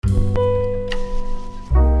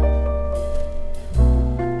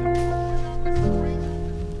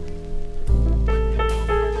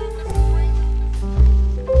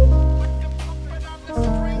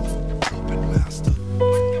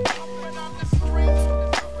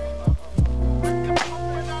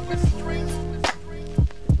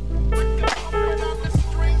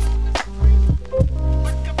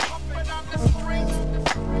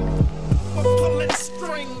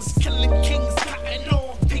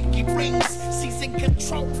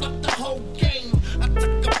control of the whole game. I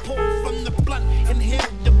took a pull from the blunt,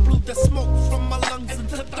 inhaled the blue, the smoke from my lungs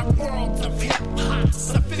into the world of hip-hop.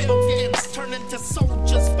 Civilians turn into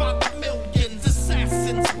soldiers by the millions.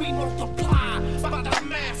 Assassins, we multiply by the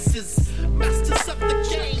masses. Masters of the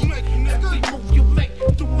game. Every move you make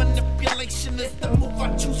through manipulation is the move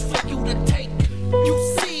I choose for you to take. You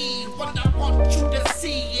see what I want you to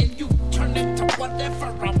see, and you turn into whatever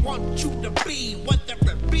I want you to be. Whether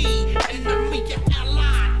it be enemy or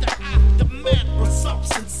ally, the aftermath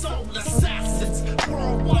results in soul assassins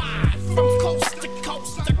worldwide. From coast to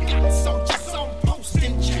coast, I got soldiers on post,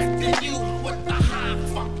 injecting you with the high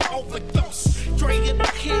fuck overdose. Straight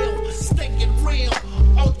the kill, staying real.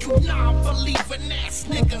 All you non-believing ass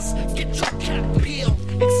niggas, get your cap peeled.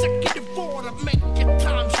 Executive order, make your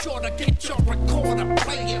time shorter. Get your recorder,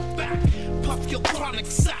 play it back. Puff your chronic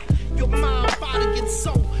sack. Your mind, body, and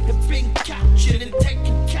soul have been captured and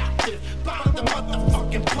taken captive by the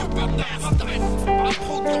motherfucking puppetmaster. I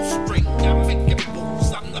pull your string, I'm making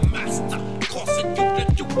moves, I'm the master, causing you to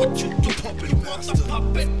do what you do. You want the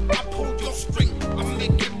puppet? I pull your string, I'm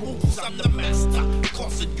making moves, I'm the master,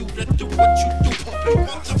 causing you to do what you do. You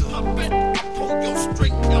want the puppet? I pull your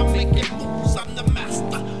string, I'm making moves, I'm the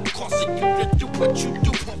master, causing you to do what you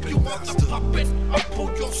do. You want the puppet? I pull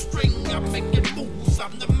your string, I'm making moves,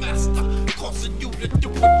 I'm the master, causing you to do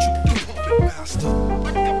what you do. Puppet master.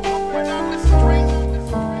 Like a puppet on the string.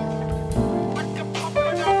 Like a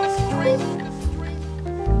puppet on the string.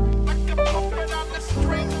 Like a puppet on the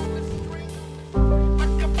string.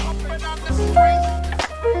 Like a puppet on the string.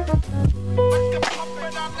 Like a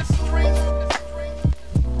puppet on the string.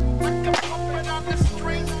 Like a puppet on the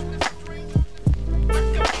string.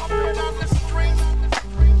 Like a puppet on the string.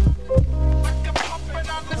 Like a puppet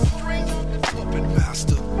on the string. Puppet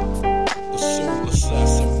master. The soul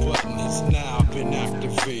assassin button has now been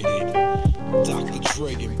activated. Dr.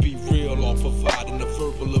 Dre and Be Real are providing the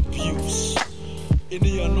verbal abuse.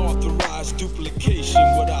 Any unauthorized duplication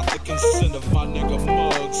without the consent of my nigga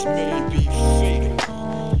Muggs may be fatal.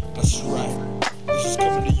 That's right. This is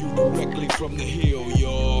coming to you directly from the hill,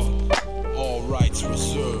 y'all. All rights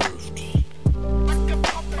reserved. Like a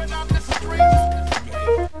puppet on the string.